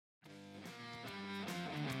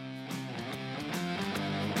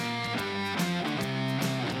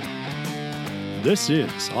This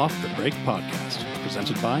is Off the Break Podcast,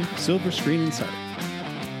 presented by Silver Screen Insider.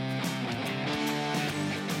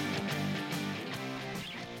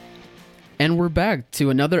 And we're back to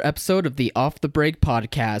another episode of the Off the Break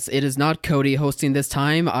Podcast. It is not Cody hosting this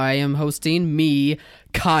time. I am hosting me,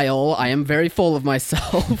 Kyle. I am very full of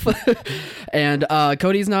myself. And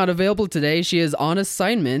Cody's not available today. She is on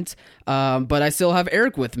assignment. But I still have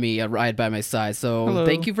Eric with me right by my side. So Hello.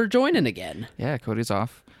 Thank you for joining again. Yeah, Cody's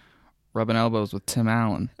off rubbing elbows with Tim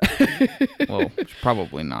Allen. Well,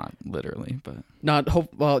 probably not literally, but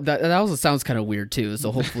That also sounds kind of weird too.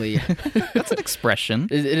 So hopefully, that's an expression.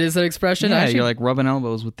 it is an expression. Yeah, you're like rubbing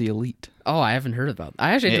elbows with the elite. Oh, I haven't heard about.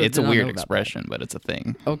 I actually It's did a not weird know about expression, but it's a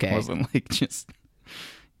thing. Okay. It wasn't like just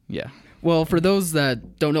yeah. Well, for those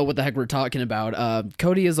that don't know what the heck we're talking about,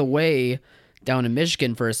 Cody is away down in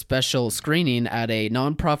Michigan for a special screening at a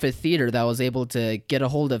nonprofit theater that was able to get a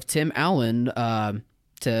hold of Tim Allen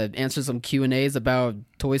to answer some Q&As about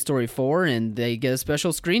Toy Story 4, and they get a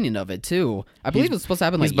special screening of it, too. I believe it was supposed to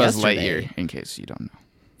happen like He's Buzz yesterday. Lightyear, in case you don't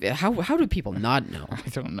know. How do people not know? I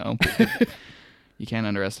don't know. You can't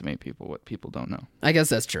underestimate people, what people don't know. I guess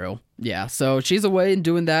that's true. Yeah, so she's away and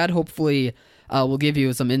doing that. Hopefully, we'll give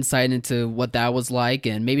you some insight into what that was like,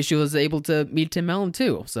 and maybe she was able to meet Tim Allen,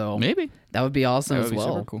 too. So Maybe. that would be awesome That as would be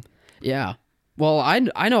well. super cool. Yeah. Well,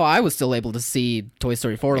 I know I was still able to see Toy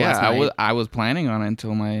Story 4 last night. I was planning on it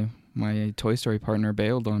until my Toy Story partner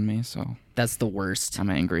bailed on me, so That's the worst. I'm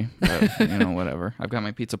angry. But, whatever. I've got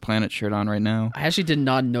my Pizza Planet shirt on right now, I actually did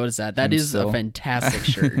not notice that. That is a fantastic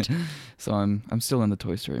shirt. so I'm still in the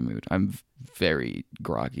Toy Story mood. I'm very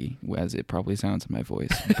groggy, as it probably sounds in my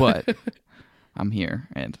voice, but I'm here,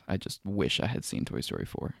 and I just wish I had seen Toy Story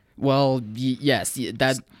 4. Well, yes,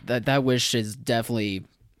 that wish is definitely.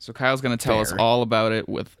 So Kyle's going to tell us Fair. all about it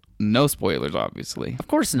with no spoilers, obviously. Of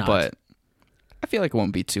course not. But I feel like it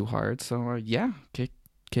won't be too hard. So yeah, kick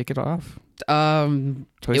it off.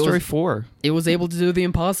 Toy Story 4. It was able to do the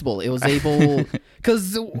impossible. It was able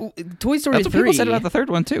because Toy Story That's what 3. people said about the third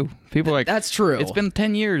one too. People are like, That's true. It's been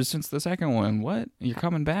 10 years since the second one. What? You're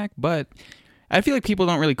coming back? But I feel like people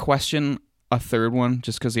don't really question a third one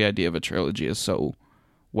just because the idea of a trilogy is so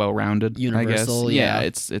well-rounded. Universal, I guess. yeah.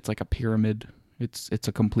 It's like a pyramid. It's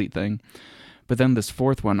a complete thing. But then this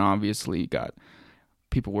fourth one obviously got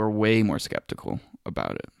people were way more skeptical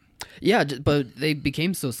about it. Yeah, but they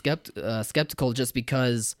became so skeptical just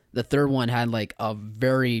because the third one had like a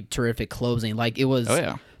very terrific closing. Like it was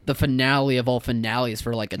the finale of all finales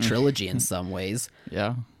for like a trilogy in some ways.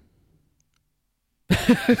 Yeah.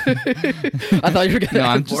 I thought you were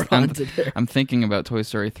going to there. I'm thinking about Toy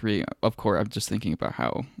Story 3. Of course, I'm just thinking about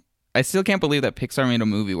how I still can't believe that Pixar made a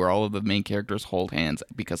movie where all of the main characters hold hands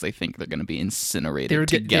because they think they're going to be incinerated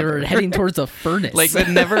together. They were heading towards a furnace. Like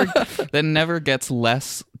that never gets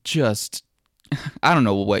less just I don't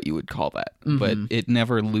know what you would call that, but it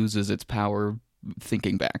never loses its power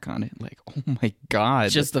thinking back on it. Like, oh my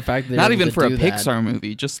god. Just the fact that not even for a Pixar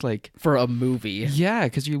movie, just like for a movie. Yeah,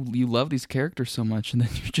 because you love these characters so much, and then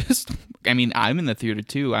you just I mean, I'm in the theater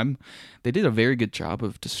too. They did a very good job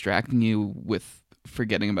of distracting you with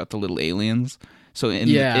forgetting about the little aliens. So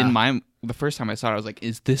the first time I saw it, I was like,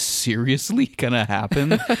 is this seriously gonna happen?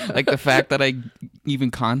 Like the fact that I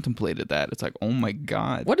even contemplated that, it's like, oh my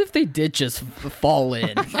god. What if they did just fall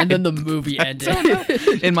in and then the movie ended?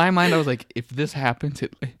 In my mind, I was like, if this happens,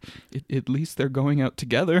 at least they're going out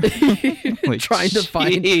together. Like, trying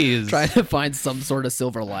to find some sort of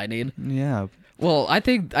silver lining. Yeah. Well, I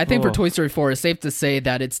think for Toy Story 4, it's safe to say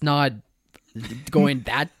that it's not going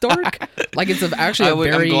that dark. Like it's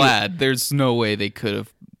I'm glad. There's no way they could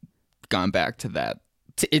have gone back to that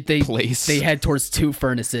place. They head towards two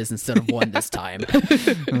furnaces instead of one this time.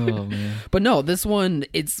 Oh man. But no, this one,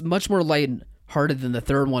 it's much more lighthearted than the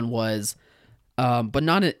third one was. But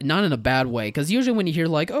not in a bad way, because usually when you hear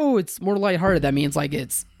like, oh, it's more lighthearted, that means like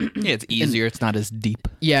it's it's easier. It's not as deep.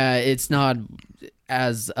 Yeah, it's not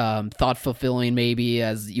as thought fulfilling maybe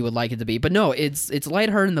as you would like it to be. But no, it's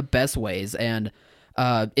lighthearted in the best ways, and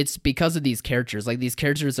it's because of these characters. Like these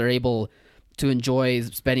characters are able to enjoy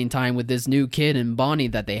spending time with this new kid and Bonnie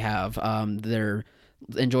that they have. They're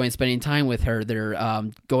enjoying spending time with her. They're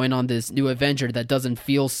going on this new adventure that doesn't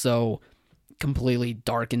feel so completely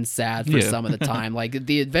dark and sad for some of the time. Like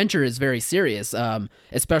the adventure is very serious,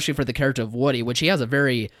 especially for the character of Woody, which he has a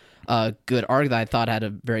very good arc that I thought had a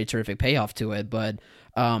very terrific payoff to it. But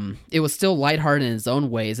it was still lighthearted in its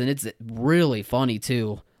own ways, and it's really funny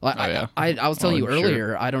too. I was telling you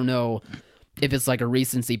earlier, I don't know if it's like a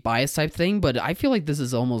recency bias type thing, but I feel like this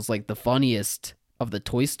is almost like the funniest of the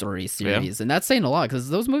Toy Story series, and that's saying a lot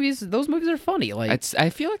because those movies are funny. Like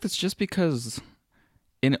I feel like that's just because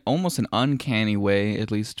in almost an uncanny way,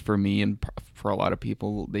 at least for me and for a lot of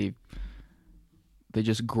people, they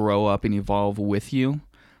just grow up and evolve with you.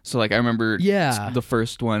 So like I remember the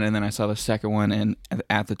first one, and then I saw the second one, and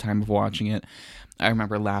at the time of watching it, I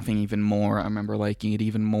remember laughing even more. I remember liking it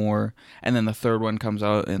even more. And then the third one comes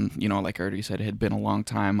out, and like I already said, it had been a long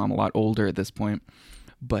time. I'm a lot older at this point,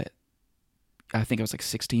 but I think I was like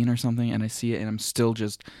 16 or something, and I see it, and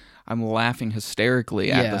I'm laughing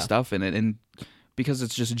hysterically at the stuff in it, and because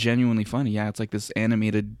it's just genuinely funny. Yeah, it's like this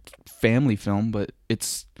animated family film, but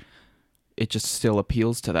it just still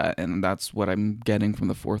appeals to that, and that's what I'm getting from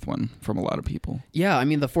the fourth one from a lot of people. Yeah, I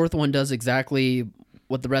mean, the fourth one does exactly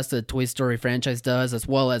what the rest of the Toy Story franchise does, as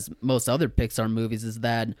well as most other Pixar movies, is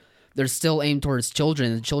that they're still aimed towards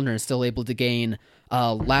children, and children are still able to gain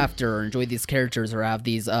laughter or enjoy these characters or have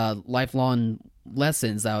these lifelong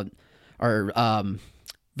lessons that are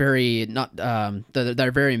very not that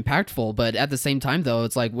are very impactful. But at the same time, though,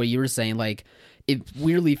 it's like what you were saying, like it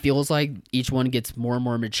weirdly feels like each one gets more and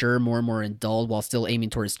more mature, more and more adult, while still aiming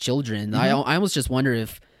towards children. I almost just wonder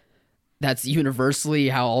if that's universally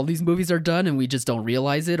how all these movies are done, and we just don't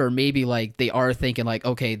realize it, or maybe like they are thinking like,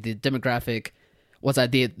 okay, the demographic was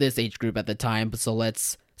at this age group at the time, but so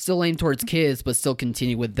let's still aim towards kids, but still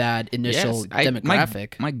continue with that initial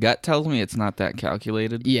demographic. My gut tells me it's not that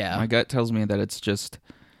calculated. Yeah, my gut tells me that it's just,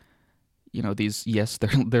 these, yes,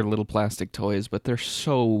 they're little plastic toys, but they're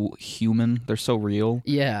so human, they're so real.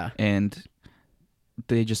 Yeah, and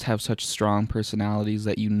they just have such strong personalities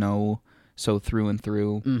that so through and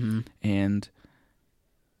through. Mm-hmm. And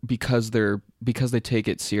because they take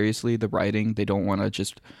it seriously, the writing, they don't want to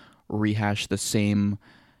just rehash the same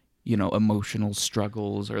emotional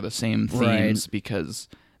struggles or the same themes, right? Because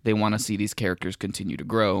they want to see these characters continue to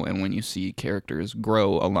grow, and when you see characters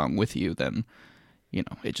grow along with you, then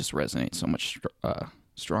it just resonates so much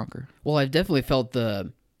stronger. Well, I've definitely felt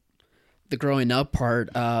the growing up part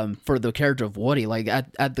for the character of Woody. Like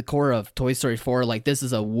at the core of Toy Story 4, like this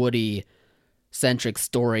is a Woody centric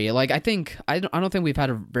story. Like I don't think we've had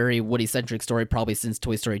a very Woody centric story probably since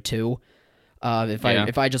Toy Story 2.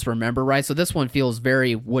 If I just remember right. So this one feels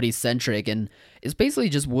very Woody centric, and it's basically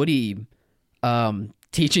just Woody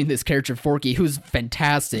teaching this character Forky, who's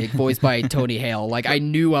fantastic, voiced by Tony Hale. Like I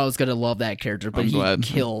knew I was gonna love that character, but he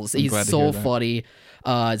kills. He's so funny,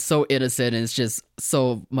 so innocent, and it's just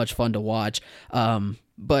so much fun to watch.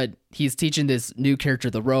 But he's teaching this new character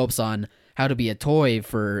the ropes on how to be a toy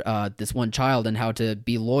for this one child, and how to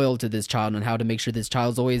be loyal to this child, and how to make sure this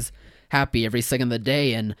child's always happy every second of the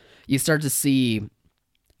day. And you start to see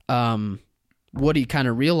Woody kind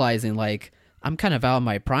of realizing, like, I'm kind of out of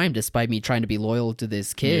my prime despite me trying to be loyal to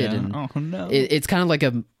this kid. Yeah. And oh no, it's kind of like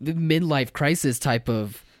a midlife crisis type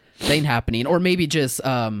of thing happening, or maybe just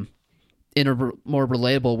in a more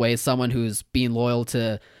relatable way, someone who's being loyal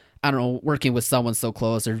to, I don't know, working with someone so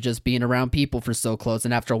close, or just being around people for so close,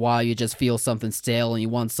 and after a while you just feel something stale and you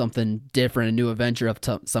want something different, a new adventure of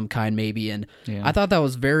some kind maybe. And I thought that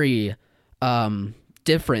was very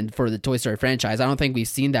different for the Toy Story franchise. I don't think we've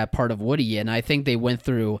seen that part of Woody yet, and I think they went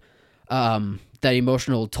through that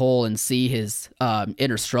emotional toll and see his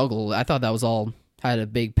inner struggle. I thought that was all had a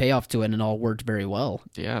big payoff to it and all worked very well.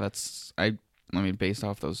 Yeah, I mean, based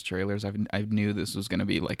off those trailers, I knew this was going to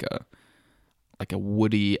be like a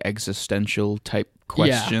Woody existential type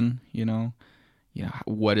question.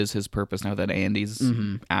 What is his purpose now that Andy's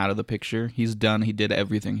out of the picture? He's done. He did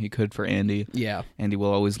everything he could for Andy. Yeah, Andy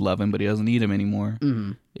will always love him, but he doesn't need him anymore.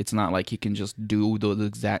 Mm-hmm. It's not like he can just do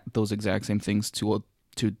those exact same things to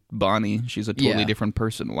Bonnie. She's a totally different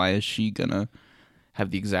person. Why is she gonna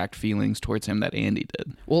have the exact feelings towards him that Andy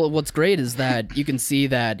did? Well, what's great is that you can see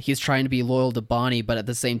that he's trying to be loyal to Bonnie, but at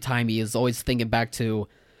the same time he is always thinking back to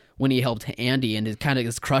when he helped Andy, and it kind of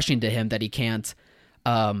is crushing to him that he can't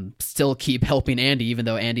still keep helping Andy, even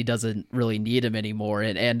though Andy doesn't really need him anymore.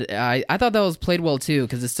 And I thought that was played well too,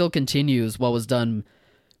 because it still continues what was done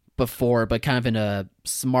before, but kind of in a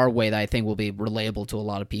smart way that I think will be relatable to a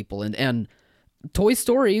lot of people. And Toy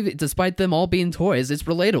Story, despite them all being toys, it's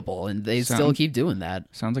relatable, and they still keep doing that.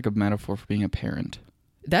 Sounds like a metaphor for being a parent.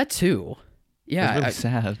 That too. Yeah, it's really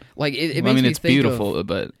sad. Like it makes me it's think beautiful,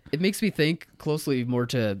 but it makes me think closely more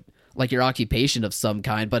to like your occupation of some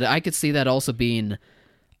kind. But I could see that also being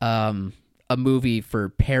a movie for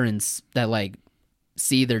parents that like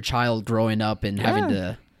see their child growing up and having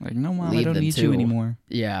to like, no, Mom, I don't need you anymore.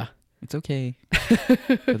 Yeah, it's okay.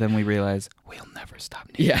 But then we realize we'll never stop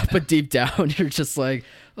needing them. But deep down you're just like,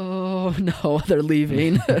 oh no, they're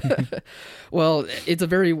leaving. Well, it's a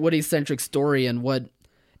very Woody-centric story,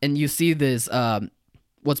 and you see this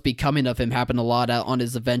what's becoming of him happen a lot on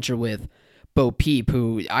his adventure with Bo Peep,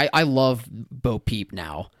 who I love Bo Peep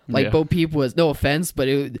now. Like, Yeah. Bo Peep was, no offense, but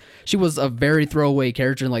she was a very throwaway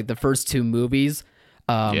character in like the first 2 movies.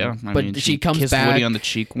 I but mean, she comes kissed back. Woody on the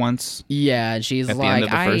cheek once. Yeah, and she's at like, the end of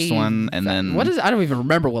the first one, and then what is? I don't even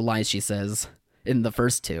remember what lines she says in the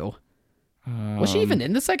first 2. Was she even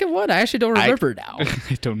in the second one? I actually don't remember now.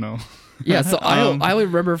 I don't know. Yeah, so I only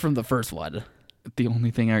remember from the first one. The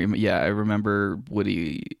only thing I remember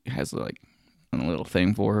Woody has like a little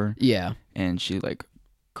thing for her. Yeah. And she like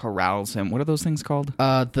corrals him. What are those things called?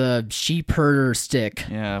 The sheep herder stick.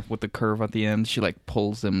 Yeah, with the curve at the end. She like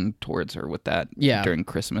pulls him towards her with that. Yeah. During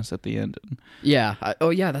Christmas at the end. Yeah. Oh,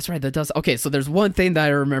 yeah, that's right. That does. Okay, so there's one thing that I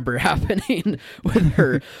remember happening with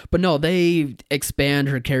her, but no, they expand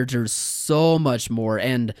her character so much more,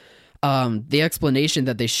 and the explanation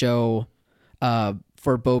that they show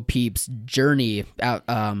for Bo Peep's journey out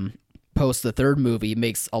post the third movie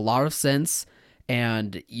makes a lot of sense.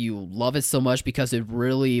 And you love it so much because it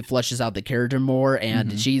really fleshes out the character more,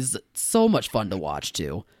 and she's so much fun to watch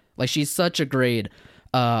too. Like, she's such a great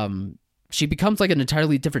she becomes like an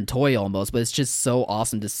entirely different toy almost, but it's just so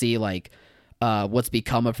awesome to see like what's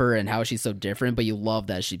become of her and how she's so different, but you love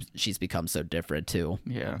that she's become so different too.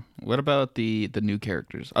 Yeah. What about the new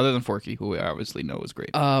characters other than Forky, who we obviously know is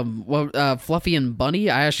great? Fluffy and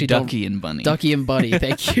Bunny, I actually Ducky and Bunny. Ducky and Bunny,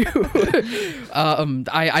 thank you.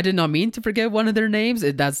 I did not mean to forget one of their names.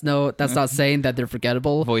 That's not saying that they're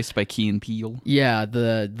forgettable. Voiced by Key and Peele. Yeah,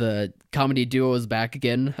 the comedy duo is back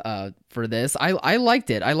again for this. I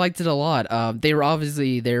liked it. I liked it a lot. They were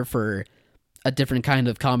obviously there for a different kind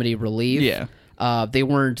of comedy relief. Yeah. They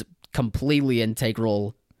weren't completely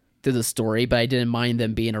integral to the story, but I didn't mind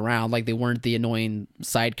them being around. Like, they weren't the annoying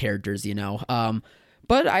side characters, you know.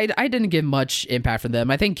 But I didn't get much impact from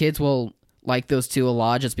them. I think kids will like those two a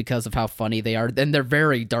lot just because of how funny they are, and they're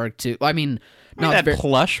very dark too. I mean, that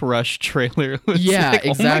Plush Rush trailer. Was yeah, like,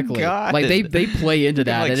 exactly. Oh my God. Like they play into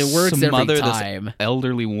that, like, and it works every smother time. This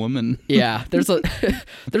elderly woman. Yeah, there's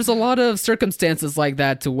a lot of circumstances like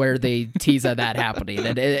that to where they tease at that happening,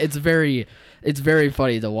 and it's very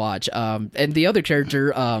funny to watch. And the other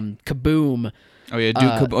character, Kaboom. Oh yeah,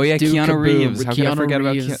 Keanu Kaboom. Reeves. How can I Keanu forget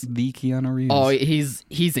Reeves. about the Keanu Reeves? Oh,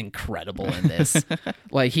 he's incredible in this.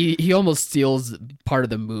 Like, he almost steals part of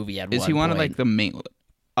the movie at one point. Is he one of like the main,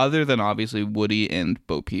 other than obviously Woody and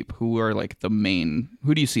Bo Peep, who are like the main?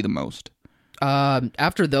 Who do you see the most?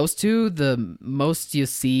 After those two, the most you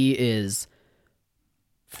see is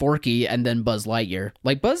Forky and then Buzz Lightyear.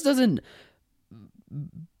 Like, Buzz doesn't.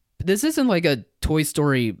 This isn't like a Toy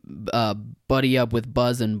Story buddy up with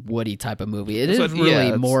Buzz and Woody type of movie. It is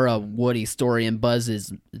really more a Woody story, and Buzz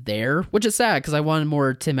is there, which is sad because I wanted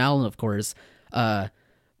more Tim Allen, of course. I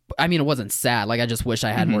mean, it wasn't sad. Like, I just wish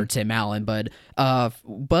I had more Tim Allen, but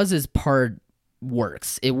Buzz's part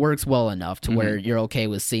works. It works well enough to where you're okay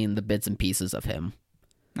with seeing the bits and pieces of him.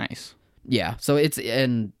 Nice. Yeah, so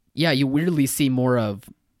you weirdly see more of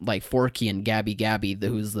like Forky and Gabby,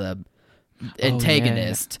 who's the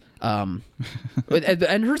antagonist. And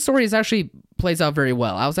her story actually plays out very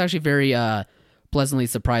well. I was actually very pleasantly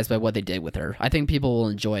surprised by what they did with her. I think people will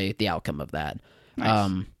enjoy the outcome of that.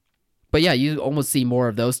 Nice. But yeah, you almost see more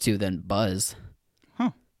of those two than Buzz.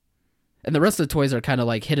 Huh. And the rest of the toys are kind of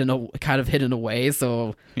like hidden away,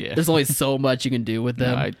 so there's only so much you can do with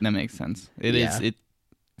them. No, that makes sense. It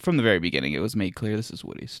from the very beginning, it was made clear this is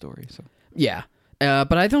Woody's story. So yeah.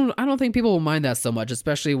 But I don't think people will mind that so much,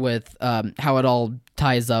 especially with how it all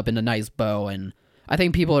ties up in a nice bow, and I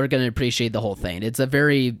think people are going to appreciate the whole thing. It's a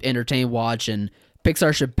very entertaining watch, and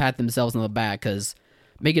Pixar should pat themselves on the back because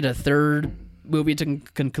making a third movie to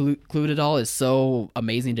conclude it all is so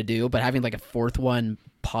amazing to do, but having like a fourth one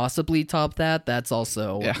possibly top that's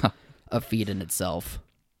also a feat in itself.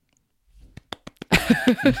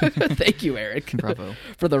 Thank you, Eric. Bravo.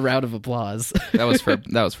 For the round of applause. That was for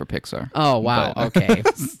Pixar. Oh wow. But, okay.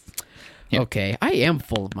 Yeah. Okay. I am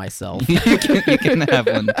full of myself. you can have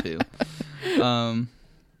one too.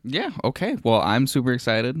 Yeah. Okay. Well, I'm super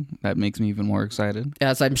excited. That makes me even more excited.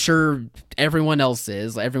 Yes, I'm sure everyone else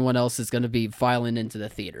is. Everyone else is going to be filing into the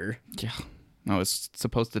theater. Yeah. No, it's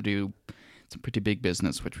supposed to do some pretty big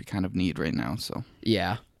business, which we kind of need right now. So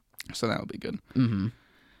yeah. So that'll be good. Mm-hmm.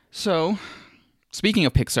 So, speaking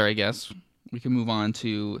of Pixar, I guess we can move on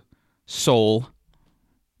to Soul.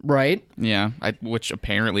 Right. Yeah, which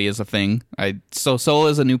apparently is a thing. So Soul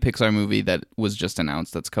is a new Pixar movie that was just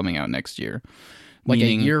announced that's coming out next year. Like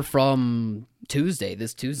a year from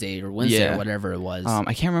this Tuesday or Wednesday or whatever it was.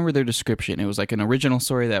 I can't remember their description. It was like an original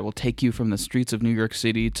story that will take you from the streets of New York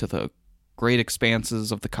City to the great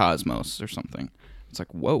expanses of the cosmos or something. It's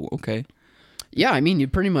like, whoa, okay. Yeah, I mean, you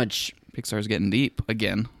pretty much... Pixar's getting deep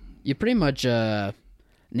again. You pretty much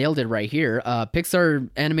nailed it right here. Pixar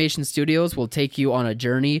Animation Studios will take you on a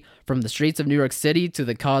journey from the streets of New York City to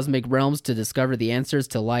the cosmic realms to discover the answers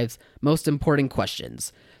to life's most important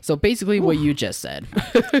questions. So basically what you just said.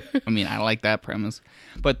 I mean, I like that premise.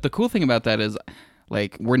 But the cool thing about that is,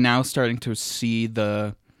 like, we're now starting to see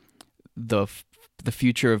the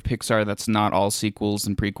future of Pixar that's not all sequels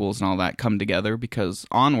and prequels and all that come together, because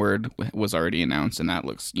Onward was already announced, and that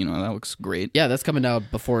looks great. Yeah, that's coming out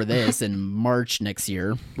before this in March next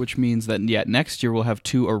year. Which means that, next year we'll have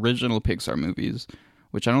 2 original Pixar movies,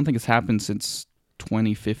 which I don't think has happened since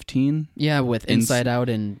 2015. Yeah, with Inside Out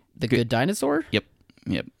and The Good Dinosaur? Yep.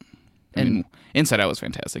 I mean, Inside Out was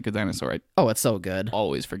fantastic. Good Dinosaur, it's so good.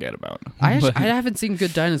 Always forget about. I haven't seen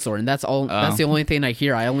Good Dinosaur, and that's all. That's the only thing I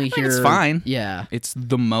hear. I only hear. It's fine. Yeah, it's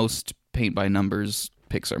the most paint by numbers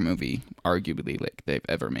Pixar movie, arguably, like, they've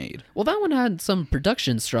ever made. Well, that one had some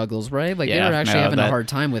production struggles, right? Like, they were actually having a hard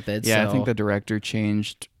time with it. Yeah, so. I think the director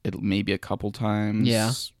changed it maybe a couple times.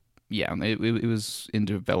 Yeah, it was in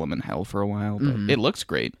development hell for a while, but it looks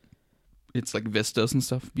great. It's like vistas and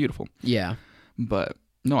stuff, beautiful. Yeah, but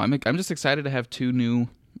no, I'm just excited to have 2 new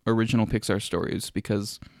original Pixar stories,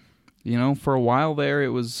 because, for a while there it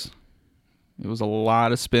was a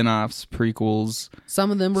lot of spin-offs, prequels.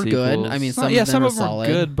 Some of them were good. I mean, some of them were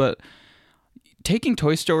good, but taking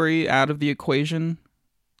Toy Story out of the equation,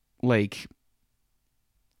 like,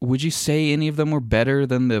 would you say any of them were better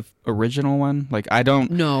than the original one? Like, I don't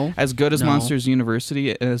know. As good as Monsters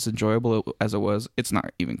University, as enjoyable as it was, it's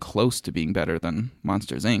not even close to being better than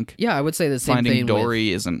Monsters Inc. Yeah, I would say the same thing. Finding Dory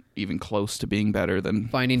isn't even close to being better than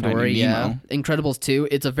Finding Dory. Nemo. Yeah, Incredibles 2.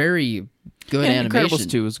 It's a very good animation. Incredibles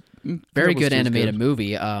 2 is very good animated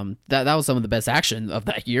movie. That was some of the best action of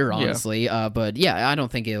that year, honestly. Yeah. But yeah, I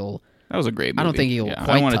don't think it'll. That was a great movie. I don't think it'll. I Quite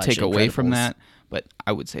don't want to touch take away from Incredibles. that, but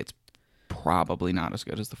I would say it's probably not as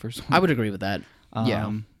good as the first one. I would agree with that.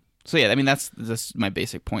 Yeah. So yeah, I mean that's my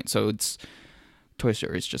basic point. So it's Toy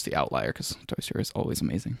Story is just the outlier, because Toy Story is always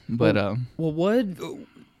amazing. But well,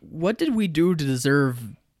 what did we do to deserve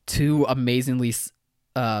 2 amazingly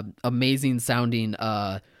amazing sounding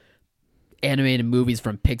animated movies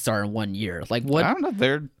from Pixar in 1 year? Like, what? I don't know.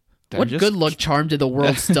 They're what just... good luck charm did the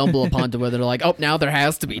world stumble upon to where they're like, oh, now there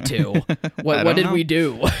has to be 2. What did we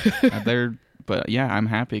do? But yeah, I'm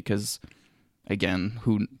happy, because again,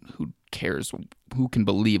 who cares? Who can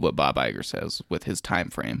believe what Bob Iger says with his time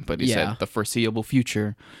frame? But he said the foreseeable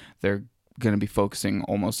future, they're going to be focusing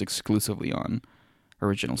almost exclusively on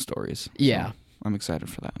original stories. Yeah. So I'm excited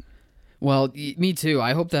for that. Well, me too.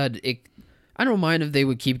 I hope that I don't mind if they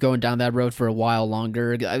would keep going down that road for a while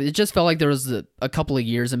longer. It just felt like there was a couple of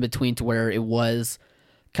years in between to where it was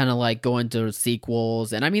kind of like going to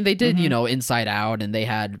sequels. And I mean, they did, Inside Out, and they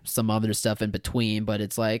had some other stuff in between, but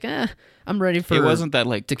it's like, I'm ready for... It wasn't that,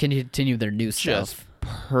 like... to continue their new stuff.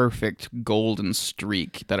 Perfect golden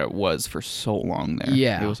streak that it was for so long there.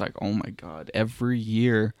 Yeah. It was like, oh my God, every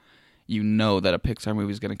year you know that a Pixar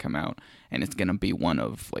movie is going to come out, and it's going to be one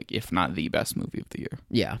of, like, if not the best movie of the year.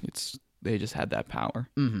 Yeah. They just had that power.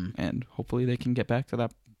 Mm-hmm. And hopefully they can get back to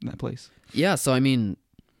that place. Yeah, so I mean...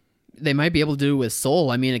 They might be able to do it with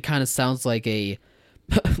Soul. I mean, it kind of sounds like a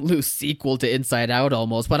loose sequel to Inside Out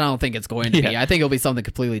almost, but I don't think it's going to be. I think it'll be something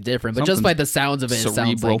completely different. But just by the sounds of it, it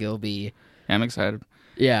sounds like it'll be... Yeah, I'm excited.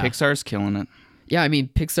 Yeah. Pixar's killing it. Yeah, I mean,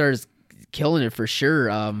 Pixar's killing it for sure.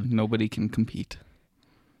 Nobody can compete.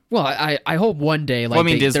 Well, I hope one day, like,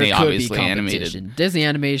 Disney there could obviously be animated. Disney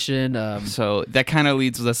animation. So that kind of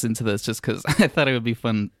leads us into this, just because I thought it would be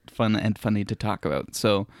fun and funny to talk about.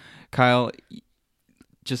 So, Kyle...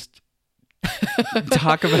 Just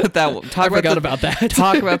talk about that. I forgot about that.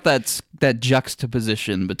 Talk about that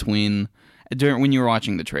juxtaposition between when you were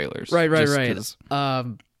watching the trailers. Right.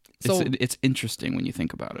 So it's interesting when you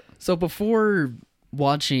think about it. So before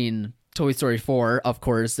watching Toy Story 4, of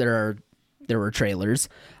course, there were trailers,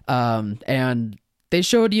 and they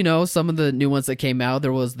showed some of the new ones that came out.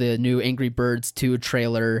 There was the new Angry Birds 2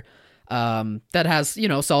 trailer. That has,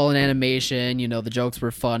 solid animation, the jokes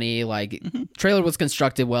were funny, like, trailer was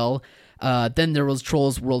constructed well. Then there was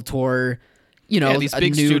Trolls World Tour, these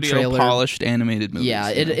big a new studio trailer. Polished animated movies.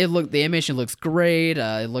 Yeah, the animation looks great.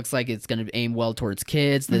 It looks like it's going to aim well towards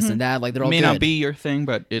kids, this and that. Like, they're all May good. not be your thing,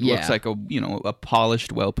 but it looks like a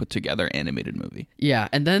polished, well put together animated movie. Yeah,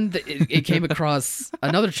 and then it came across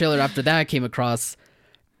another trailer after that came across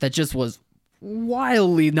that just was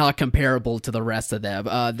wildly not comparable to the rest of them.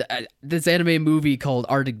 This anime movie called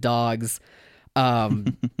Arctic Dogs.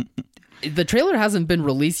 The trailer hasn't been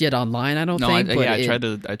released yet online, I don't think.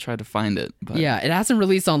 I tried to find it. But... Yeah, it hasn't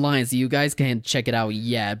released online, so you guys can't check it out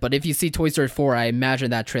yet. But if you see Toy Story 4, I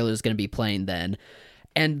imagine that trailer is going to be playing then.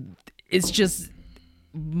 and it's just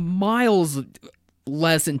miles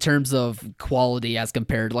less in terms of quality as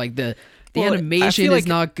compared. Like the animation is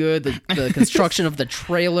not good. The construction of the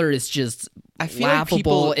trailer is just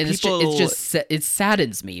laughable, and it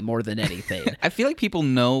saddens me more than anything. I feel like people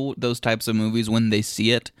know those types of movies when they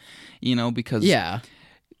see it, because the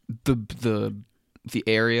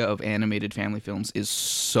area of animated family films is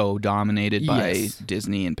so dominated by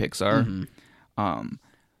Disney and Pixar. Mm-hmm.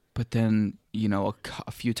 But then,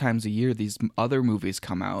 a few times a year, these other movies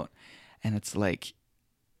come out, and it's like,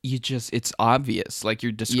 it's obvious. Like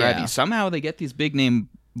you're describing, somehow they get these big name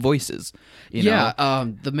voices. You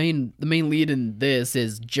know? The main lead in this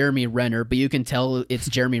is Jeremy Renner, but you can tell it's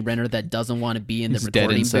Jeremy Renner that doesn't want to be in the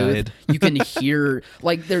recording booth. You can hear,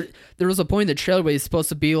 like, there was a point in the trailer where he's supposed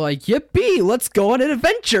to be like, yippee, let's go on an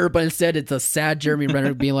adventure, but instead it's a sad Jeremy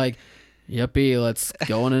Renner being like, yippee, let's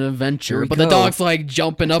go on an adventure. But the dog's like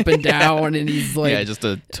jumping up and down, and he's like, just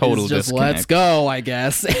a total disconnect. Let's go, I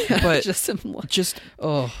guess. But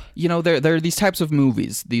there are these types of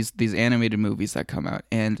movies, these animated movies that come out,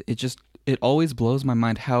 and it always blows my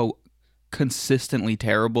mind how consistently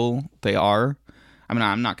terrible they are. I mean,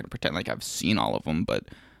 I'm not going to pretend like I've seen all of them, but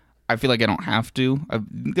I feel like I don't have to.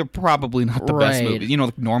 They're probably not the best movies.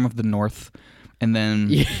 Like Norm of the North. And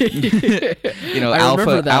then,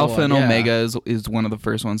 Alpha and Omega is one of the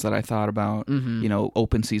first ones that I thought about. Mm-hmm.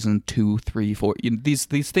 Open Season 2, 3, 4.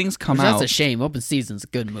 These things come out. That's a shame. Open Season's a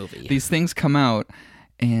good movie. These things come out,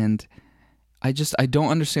 and I don't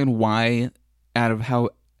understand why, out of how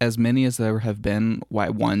as many as there have been, why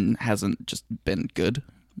one hasn't just been good.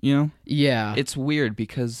 Yeah. It's weird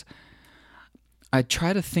because I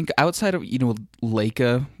try to think outside of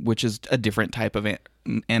Leica, which is a different type of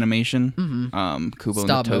animation, Kubo and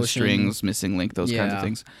the Toe Strings, Missing Link, those kinds of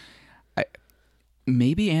things.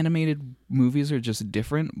 Maybe animated movies are just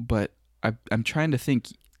different, but I'm trying to think.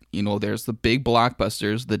 There's the big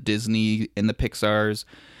blockbusters, the Disney and the Pixar's,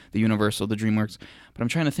 the Universal, the DreamWorks, but I'm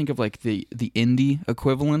trying to think of like the indie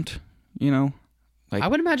equivalent. Like I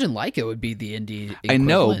would imagine Leica would be the indie equivalent. I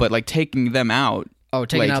know, but like taking them out. Oh,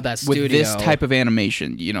 taking out that studio. With this type of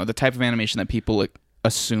animation, the type of animation that people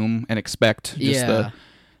assume and expect, just the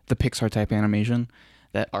Pixar type animation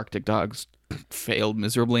that Arctic Dogs failed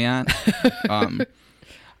miserably at. I'm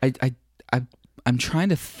trying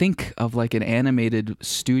to think of like an animated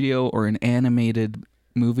studio or an animated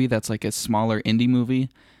movie that's like a smaller indie movie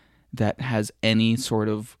that has any sort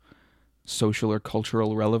of social or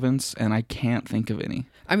cultural relevance, and I can't think of any.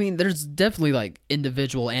 I mean, there's definitely like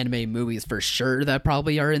individual anime movies for sure that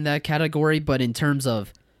probably are in that category, but in terms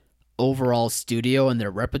of overall studio and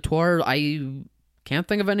their repertoire, I can't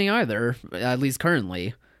think of any either, at least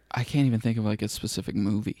currently. I can't even think of like a specific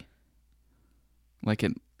movie. Like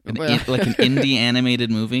an indie animated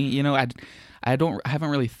movie, I haven't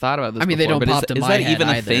really thought about this. I mean, before, they don't pop to my head. Is that even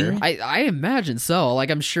either. a thing? I imagine so.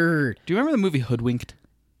 Like, I'm sure. Do you remember the movie Hoodwinked?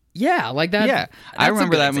 Yeah, like that. Yeah, I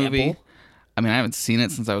remember that movie. I mean, I haven't seen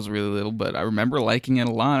it since I was really little, but I remember liking it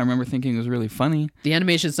a lot. I remember thinking it was really funny. The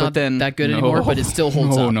animation's not that good anymore, but it still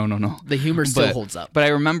holds up. No. The humor still holds up. But I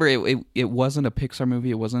remember it wasn't a Pixar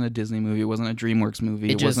movie. It wasn't a Disney movie. It wasn't a DreamWorks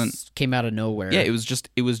movie. It wasn't came out of nowhere. Yeah, it was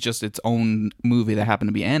just its own movie that happened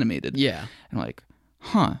to be animated. Yeah, and like,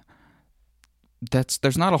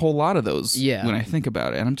 there's not a whole lot of those. Yeah. When I think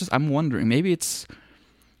about it, and I'm wondering, maybe it's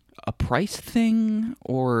a price thing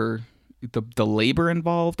or the labor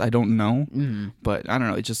involved. I don't know, but I don't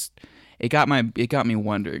know. It got me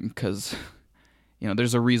wondering because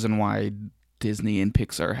there's a reason why Disney and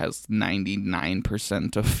Pixar has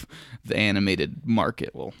 99% of the animated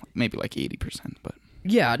market. Well, maybe like 80%, but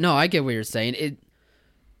yeah, no, I get what you're saying.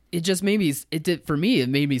 It just made me. It did for me. It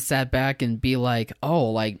made me sat back and be like,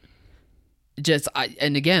 oh, like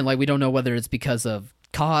and again, like we don't know whether it's because of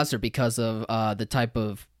cost or because of the type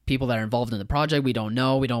of people that are involved in the project. We don't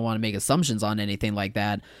know. We don't want to make assumptions on anything like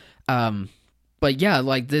that. But yeah,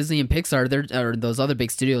 like Disney and Pixar, or those other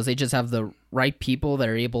big studios, they just have the right people that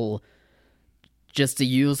are able just to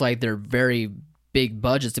use like their very big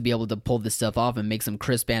budgets to be able to pull this stuff off and make some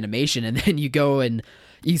crisp animation. And then you go and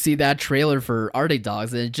you see that trailer for Arctic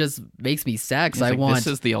Dogs, and it just makes me sad because this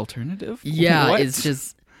is the alternative. Yeah, what? It's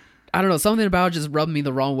just, I don't know, something about it just rubbed me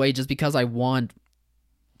the wrong way just because I want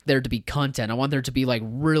there to be content. I want there to be like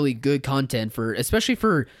really good content especially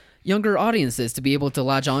for younger audiences to be able to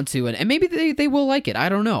latch onto, and maybe they will like it. I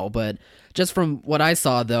don't know, but just from what I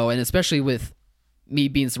saw though, and especially with me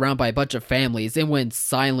being surrounded by a bunch of families, it went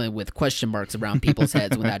silent with question marks around people's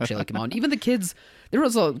heads when that trailer came out. Even the kids, there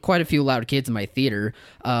was quite a few loud kids in my theater.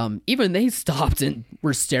 Even they stopped and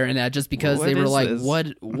were staring at it just because they were like,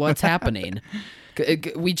 "What's happening?"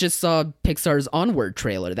 We just saw Pixar's Onward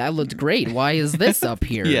trailer. That looked great. Why is this up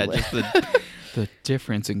here? Yeah, just the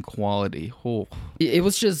difference in quality. Oh. It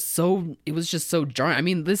was just so jarring. I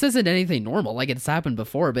mean, this isn't anything normal. Like, it's happened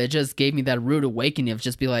before, but it just gave me that rude awakening of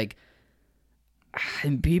just be like,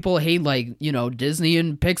 and people hate, like, you know, Disney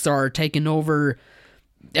and Pixar are taking over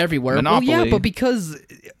everywhere. Monopoly. Well, yeah, but because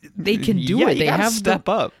they can do it. They have step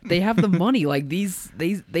up. They have the money. Like, they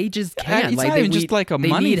just can't. It's like, not even just like a they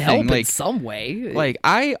money need thing. help Like, in some way. Like,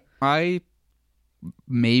 I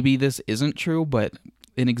maybe this isn't true, but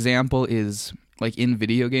an example is, like, in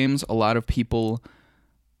video games, a lot of people,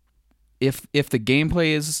 if the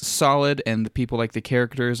gameplay is solid and the people like the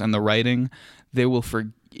characters and the writing, they will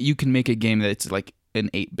you can make a game that's like an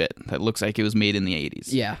 8-bit that looks like it was made in the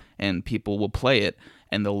 80s. Yeah. And people will play it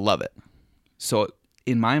and they'll love it. So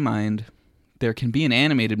in my mind, there can be an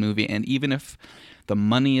animated movie, and even if the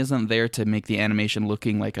money isn't there to make the animation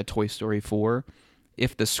looking like a Toy Story 4,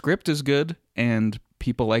 if the script is good and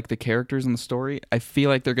people like the characters in the story, I feel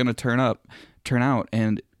like they're going to turn out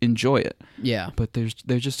and enjoy it. Yeah. But there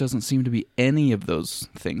just doesn't seem to be any of those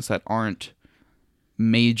things that aren't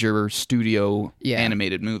major studio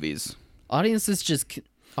animated movies. Audiences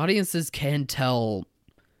can tell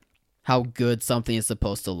how good something is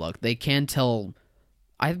supposed to look. They can tell,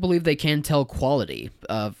 I believe they can tell quality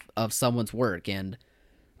of someone's work, and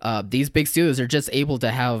these big studios are just able to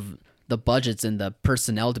have the budgets and the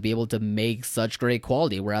personnel to be able to make such great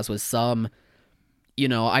quality, whereas with some, you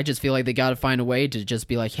know, I just feel like they got to find a way to just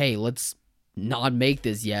be like, hey, let's not make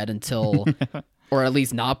this yet until, or at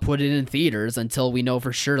least not put it in theaters until we know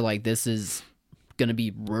for sure, like, this is going to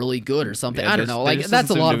be really good or something. I don't know. Like, that's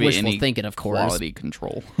a lot of wishful thinking, of course. Quality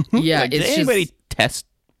control. Yeah. Like, it's did anybody test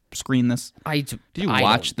screen this? Did you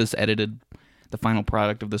watch this edited, the final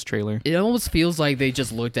product of this trailer? It almost feels like they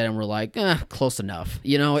just looked at it and were like, close enough.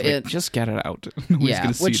 You know, like, just get it out. Nobody's going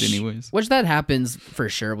to see it anyways. Which that happens for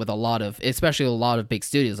sure with especially a lot of big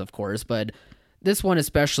studios, of course, but this one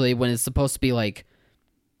especially, when it's supposed to be like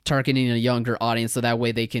targeting a younger audience so that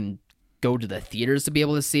way they can go to the theaters to be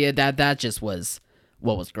able to see it, that just was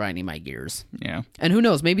what was grinding my gears. Yeah. And who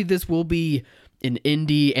knows, maybe this will be an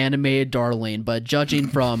indie animated darling, but judging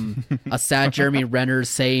from a sad Jeremy Renner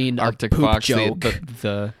saying Arctic a poop Fox, joke,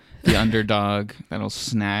 the underdog that'll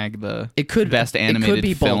snag the best it animated could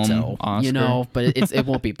be film Balto, Oscar. you know, but it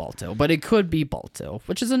won't be Balto, but it could be Balto,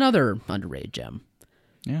 which is another underrated gem.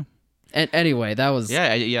 Yeah. And anyway, that was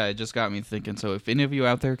yeah. It just got me thinking. So if any of you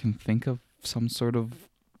out there can think of some sort of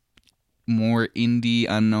more indie,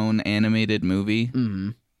 unknown animated movie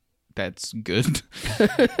that's good,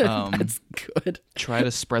 that's good. Try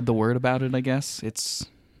to spread the word about it. I guess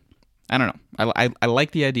I don't know. I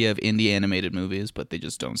like the idea of indie animated movies, but they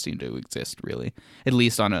just don't seem to exist really. At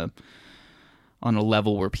least on a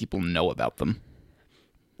level where people know about them.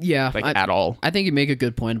 Yeah, at all. I think you make a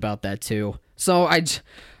good point about that too. So I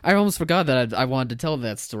almost forgot that I wanted to tell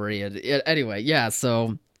that story. Anyway, yeah.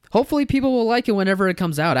 So hopefully people will like it whenever it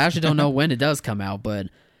comes out. I actually don't know when it does come out, but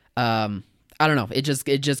I don't know. It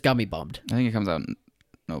just got me bummed. I think it comes out in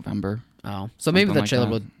November. Oh, so maybe the trailer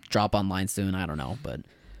will drop online soon. I don't know, but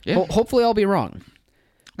hopefully I'll be wrong.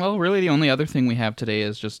 Well, really, the only other thing we have today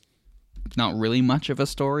is just not really much of a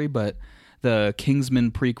story, but the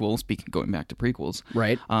Kingsman prequel. Going back to prequels,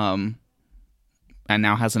 right? And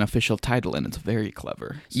now has an official title, and it's very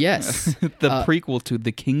clever. Yes, the prequel to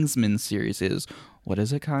the Kingsman series is, what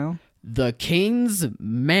is it, Kyle? The King's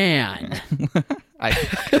Man. I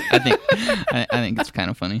think it's kind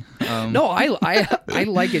of funny. No, I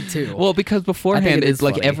like it too. Well, because beforehand, it's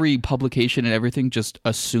like funny. every publication and everything just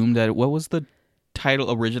assumed that what was the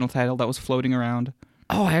original title that was floating around?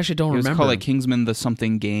 Oh, I actually don't remember. It was called like Kingsman the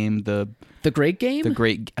something game, the Great Game.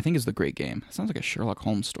 I think it's the Great Game. It sounds like a Sherlock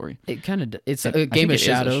Holmes story. It kind of it's a Game of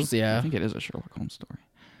Shadows. Yeah, I think it is a Sherlock Holmes story.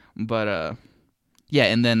 But yeah,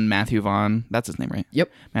 and then Matthew Vaughn, that's his name, right? Yep.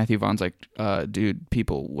 Matthew Vaughn's like, dude,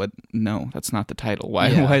 people, what? No, that's not the title. Why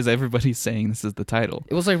is everybody saying this is the title?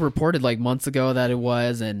 It was like reported like months ago that it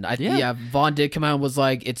was, and Vaughn did come out and was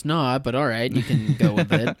like, it's not, but all right, you can go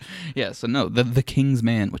with it. Yeah, so no, the King's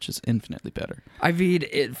Man, which is infinitely better. I mean,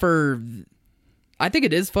 I think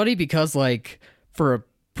it is funny because like for a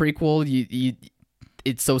prequel,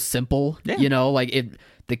 it's so simple, you know, like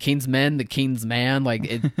the King's Men, the King's Man, like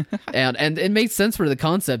it, and it makes sense for the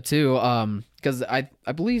concept too, because I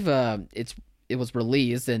believe it was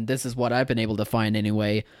released, and this is what I've been able to find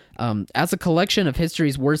anyway, as a collection of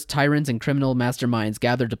history's worst tyrants and criminal masterminds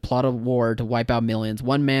gathered to plot a war to wipe out millions.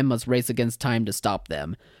 One man must race against time to stop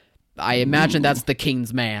them. I imagine that's the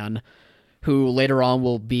King's Man, who later on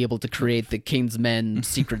will be able to create the Kingsmen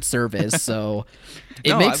Secret Service. So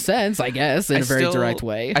it makes sense, I guess, in a very direct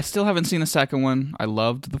way. I still haven't seen the second one. I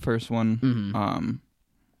loved the first one. Mm-hmm.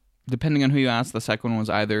 Depending on who you ask, the second one was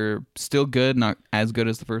either still good, not as good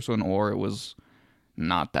as the first one, or it was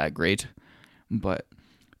not that great. But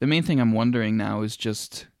the main thing I'm wondering now is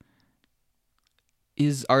just,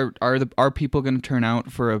 are people going to turn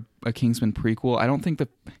out for a Kingsman prequel? I don't think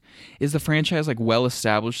is the franchise like well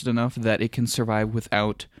established enough that it can survive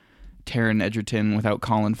without Taron Egerton, without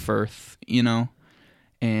Colin Firth, you know?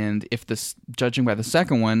 And if judging by the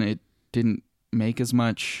second one, it didn't make as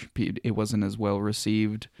much, it wasn't as well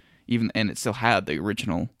received, and it still had the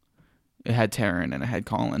original. It had Taron and it had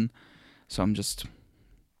Colin. So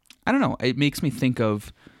I don't know. It makes me think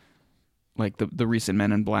of like the recent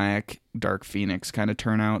Men in Black, Dark Phoenix kind of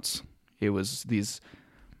turnouts. It was these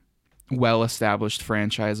well-established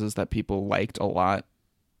franchises that people liked a lot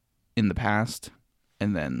in the past,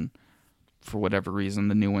 and then for whatever reason,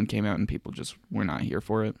 the new one came out and people just were not here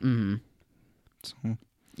for it. Mm-hmm. So.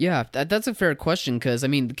 Yeah, that's a fair question, because, I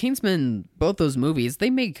mean, the Kingsmen, both those movies, they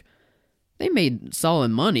made solid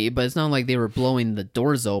money, but it's not like they were blowing the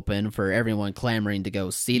doors open for everyone clamoring to go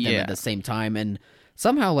see them at the same time. And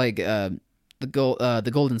somehow, like, the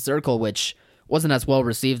Golden Circle, which wasn't as well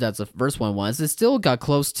received as the first one was, it still got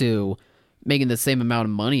close to making the same amount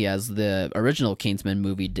of money as the original Kingsman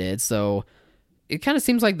movie did. So it kind of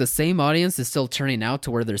seems like the same audience is still turning out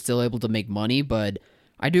to where they're still able to make money, but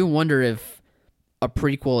I do wonder if a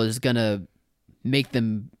prequel is going to make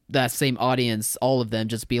them, that same audience, all of them,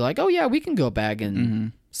 just be like, oh yeah, we can go back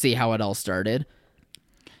and see how it all started.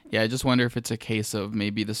 Yeah, I just wonder if it's a case of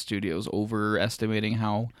maybe the studio's overestimating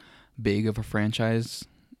how big of a franchise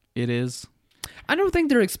it is. I don't think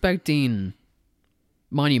they're expecting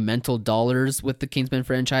monumental dollars with the Kingsman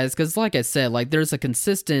franchise, because like I said, like there's a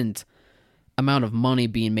consistent amount of money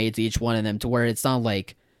being made to each one of them, to where it's not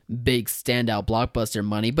like big standout blockbuster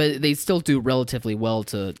money, but they still do relatively well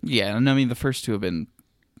to... Yeah, and I mean, the first two have been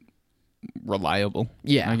reliable,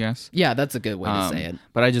 I guess. Yeah, that's a good way to say it.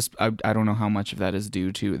 But I don't know how much of that is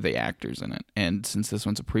due to the actors in it. And since this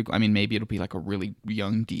one's a prequel, I mean, maybe it'll be like a really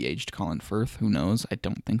young, de-aged Colin Firth. Who knows? I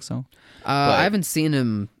don't think so. I haven't seen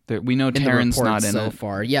him. We know Taron's not in so it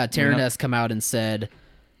far. Yeah, Taron has come out and said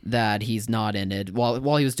that he's not in it.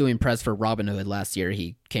 While he was doing press for Robin Hood last year,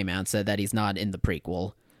 he came out and said that he's not in the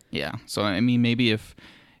prequel. Yeah, so I mean, maybe if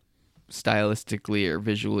stylistically or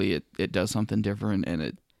visually it does something different, and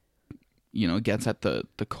it, you know, gets at the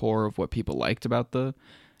core of what people liked about the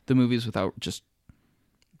movies without just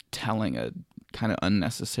telling a kind of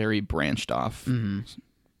unnecessary branched off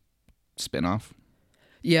spin-off.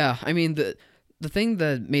 Yeah, I mean, the thing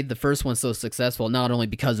that made the first one so successful, not only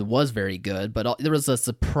because it was very good, but there was a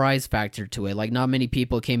surprise factor to it. Like, not many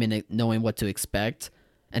people came in knowing what to expect,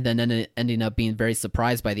 and then ending up being very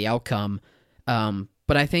surprised by the outcome.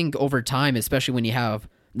 But I think over time, especially when you have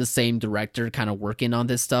the same director kind of working on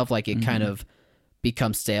this stuff, like it kind of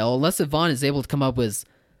becomes stale. Unless Vaughn is able to come up with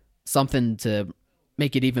something to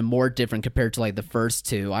make it even more different compared to like the first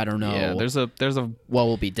two. I don't know. Yeah, there's a what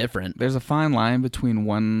will be different. There's a fine line between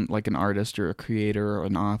one, like an artist or a creator or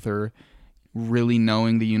an author, really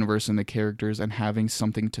knowing the universe and the characters and having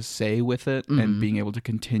something to say with it and being able to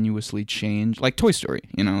continuously change. Like Toy Story,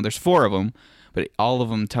 you know, there's 4 of them, but all of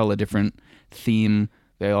them tell a different theme.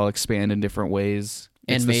 They all expand in different ways.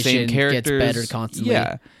 It's animation the same characters. Gets better constantly.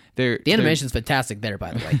 Yeah. The animation's fantastic there,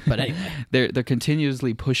 by the way. But anyway. They're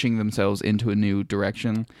continuously pushing themselves into a new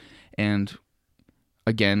direction. And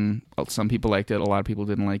again, some people liked it, a lot of people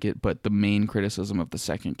didn't like it, but the main criticism of the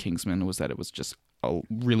second Kingsman was that it was just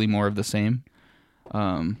really more of the same.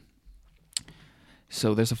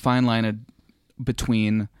 So there's a fine line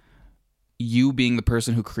between you being the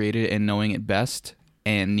person who created it and knowing it best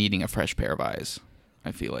and needing a fresh pair of eyes,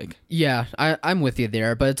 I feel like. Yeah, I'm with you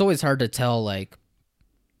there, but it's always hard to tell, like,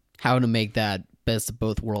 how to make that best of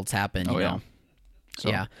both worlds happen, you know? So.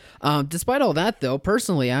 Yeah. Despite all that, though,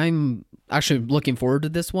 personally, I'm actually looking forward to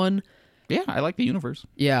this one. Yeah, I like the universe.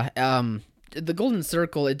 Yeah. The Golden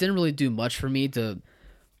Circle, it didn't really do much for me to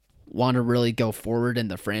want to really go forward in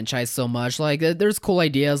the franchise so much. Like, there's cool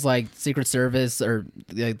ideas like Secret Service or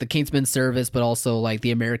like the Kingsman Service, but also like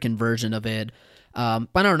the American version of it. But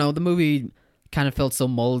I don't know, the movie kind of felt so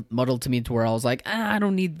muddled to me to where I was like, I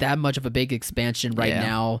don't need that much of a big expansion right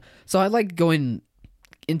now. So I like going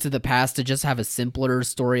into the past to just have a simpler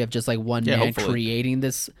story of just like one man hopefully creating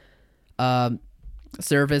this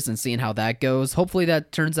service and seeing how that goes. Hopefully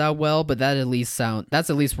that turns out well, but that's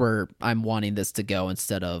at least where I'm wanting this to go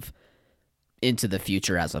instead of into the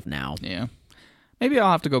future as of now. Yeah. Maybe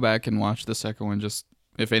I'll have to go back and watch the second one just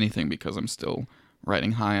if anything, because I'm still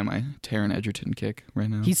riding high on my Taron Egerton kick right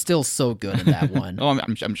now. He's still so good in that one. Oh,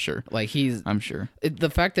 I'm sure. Like I'm sure. The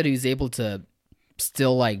fact that he's able to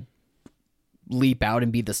still like leap out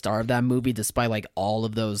and be the star of that movie despite like all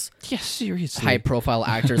of those seriously high profile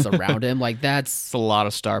actors around him, like that's it's a lot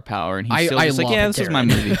of star power, and he's still just like, yeah, this is my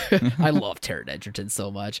movie. I love Taron Egerton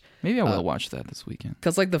so much. Maybe I will watch that this weekend,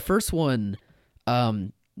 because like the first one,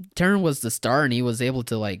 Taron was the star and he was able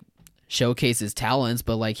to like showcase his talents,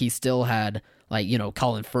 but like he still had like, you know,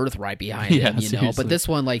 Colin Firth right behind him, you know. Seriously. But this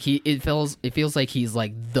one, like it feels like he's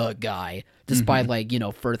like the guy, despite like, you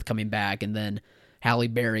know, Firth coming back and then Halle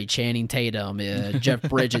Berry, Channing Tatum, Jeff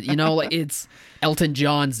Bridges, you know, like it's Elton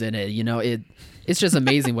John's in it, you know. It's just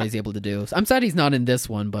amazing what he's able to do. I'm sad he's not in this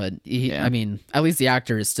one, but I mean, at least the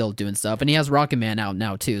actor is still doing stuff, and he has Rocket Man out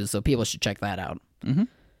now too, so people should check that out. Mm-hmm.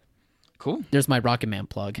 Cool. There's my Rocket Man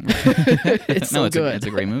plug. It's so good. It's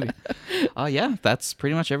a great movie. Yeah, that's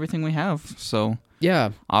pretty much everything we have. So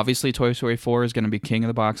yeah, obviously Toy Story 4 is going to be king of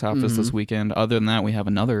the box office this weekend. Other than that, we have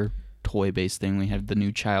another toy-based thing. We have the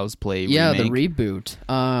new Child's Play remake. The reboot.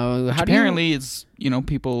 Apparently it's, you know,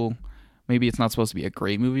 people, maybe it's not supposed to be a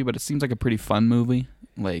great movie, but it seems like a pretty fun movie.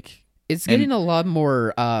 Like, it's getting a lot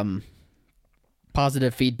more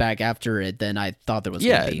positive feedback after it than I thought there was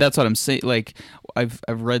gonna be. Yeah, that's what I'm saying. Like, I've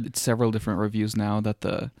read several different reviews now that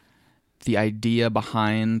the idea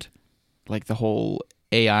behind like the whole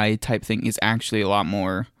AI type thing is actually a lot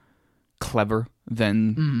more clever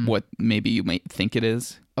than what maybe you might think it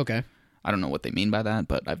is. Okay. I don't know what they mean by that,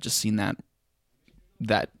 but I've just seen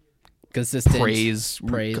that consistent praise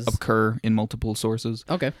occur in multiple sources.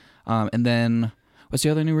 Okay. And then what's the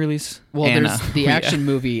other new release? Well, Anna. there's the action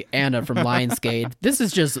movie Anna from Lionsgate. This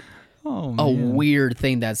is just a weird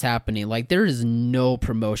thing that's happening. Like, there is no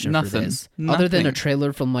promotion for this other than a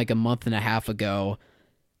trailer from like a month and a half ago.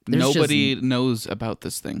 Nobody knows about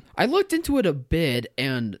this thing. I looked into it a bit,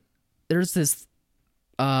 and there's this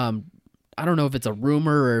I don't know if it's a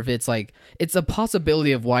rumor or if it's like it's a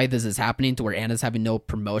possibility of why this is happening to where Anna's having no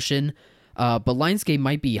promotion. But Lionsgate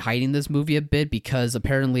might be hiding this movie a bit because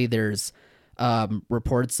apparently there's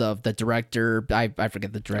reports of the director. I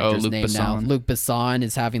forget the director's name now. Luc Besson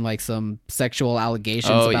is having like some sexual allegations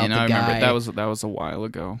about the guy. I remember that was a while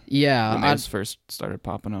ago. Yeah, when those first started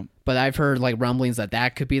popping up. But I've heard like rumblings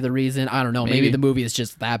that could be the reason. I don't know. Maybe the movie is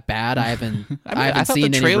just that bad. I haven't. I thought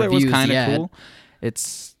seen the trailer any reviews was kind yet. of cool.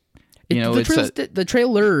 The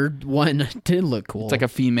trailer one did look cool. It's like a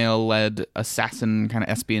female-led assassin kind of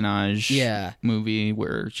espionage Yeah. movie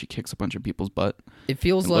where she kicks a bunch of people's butt. It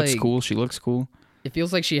feels like looks cool. She looks cool. It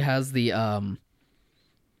feels like she has the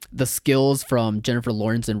skills from Jennifer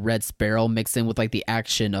Lawrence and Red Sparrow mixed in with like the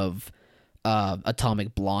action of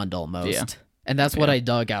Atomic Blonde almost. Yeah. And that's what I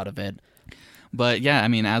dug out of it. But yeah, I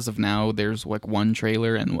mean, as of now, there's like one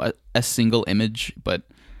trailer and a single image, but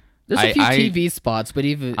there's a few TV spots, but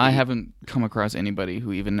even I haven't come across anybody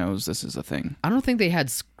who even knows this is a thing. I don't think they had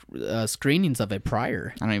screenings of it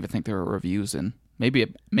prior. I don't even think there were reviews in. Maybe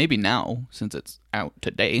now since it's out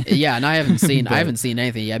today. Yeah, and I haven't seen I haven't seen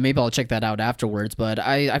anything yet. Maybe I'll check that out afterwards. But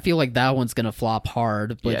I feel like that one's gonna flop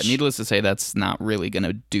hard. Yeah, needless to say, that's not really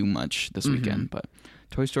gonna do much this weekend. But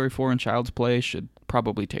Toy Story 4 and Child's Play should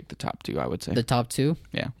probably take the top two. I would say the top two.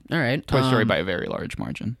 Yeah. All right. Toy Story by a very large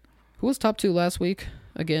margin. Who was top two last week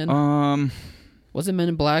again? Was it Men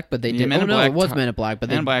in Black? But they did. Men in Black. It was Men in Black. But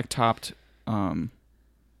Men in Black topped.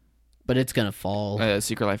 But it's gonna fall.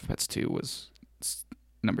 Secret Life of Pets 2 was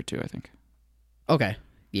number 2, I think. Okay.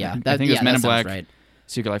 Yeah. I think it was Men in Black, right.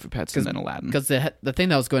 Secret Life of Pets, and then Aladdin. Because the thing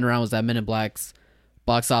that was going around was that Men in Black's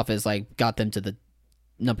box office like got them to the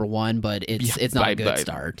number one, but it's not a good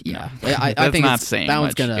start. Yeah. I think not saying that much.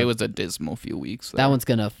 One's gonna. It was a dismal few weeks. That one's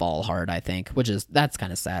gonna fall hard, I think, that's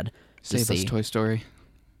kind of sad. Save us, Toy Story.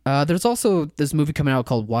 There's also this movie coming out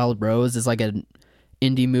called Wild Rose. It's like an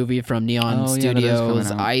indie movie from Neon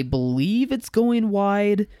Studios. I believe it's going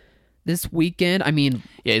wide this weekend. I mean,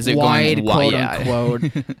 is it wide, going quote unquote.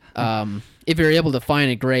 If you're able to find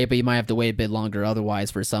it, great, but you might have to wait a bit longer otherwise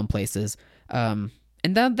for some places. And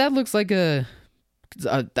that looks like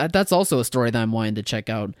that's also a story that I'm wanting to check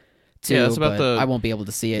out too. Yeah, that's about I won't be able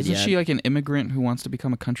to see it yet. Isn't she like an immigrant who wants to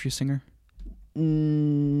become a country singer?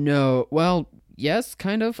 No. Well, yes,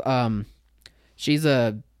 kind of.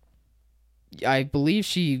 I believe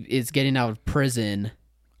she is getting out of prison.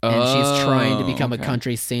 And she's trying to become a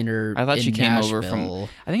country singer. I thought she came Nashville. over from.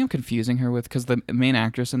 I think I'm confusing her with because the main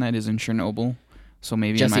actress in that is in Chernobyl. So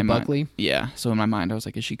maybe Jessie in my Buckley. Mind, yeah. So in my mind, I was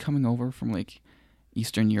like, is she coming over from like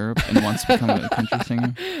Eastern Europe and wants to become a country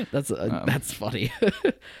singer? That's funny.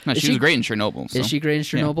 No, she was great in Chernobyl. So. Is she great in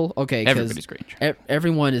Chernobyl? Yeah. Okay, everybody's great.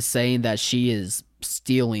 Everyone is saying that she is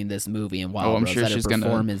stealing this movie in Wild I'm Rose. sure she's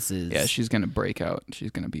performances. Yeah, she's gonna break out.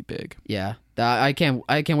 She's gonna be big. Yeah, I can't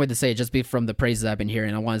wait to say it. Just from the praises I've been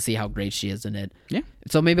hearing, I want to see how great she is in it. Yeah.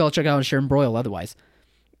 So maybe I'll check out Sharon Broyle. Otherwise,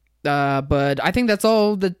 but I think that's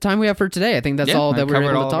all the time we have for today. I think that's all that we're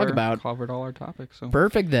able to talk about. Covered all our topics. So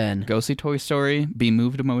perfect then. Go see Toy Story. Be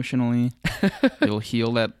moved emotionally. It'll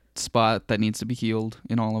heal that spot that needs to be healed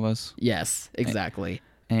in all of us. Yes, exactly.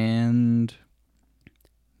 And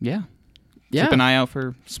yeah. Keep an eye out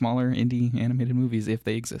for smaller indie animated movies if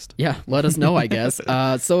they exist. Yeah, let us know, I guess.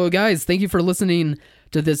 So, guys, thank you for listening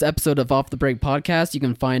to this episode of Off the Break Podcast. You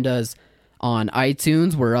can find us on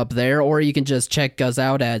iTunes. We're up there. Or you can just check us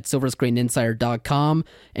out at silverscreeninsider.com,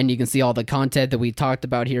 and you can see all the content that we talked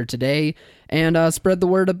about here today, and spread the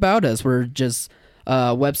word about us. We're just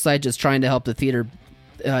a website just trying to help the theater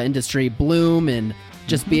industry bloom and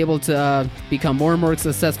just be able to become more and more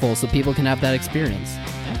successful so people can have that experience.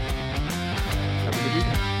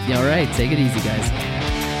 All right, take it easy, guys.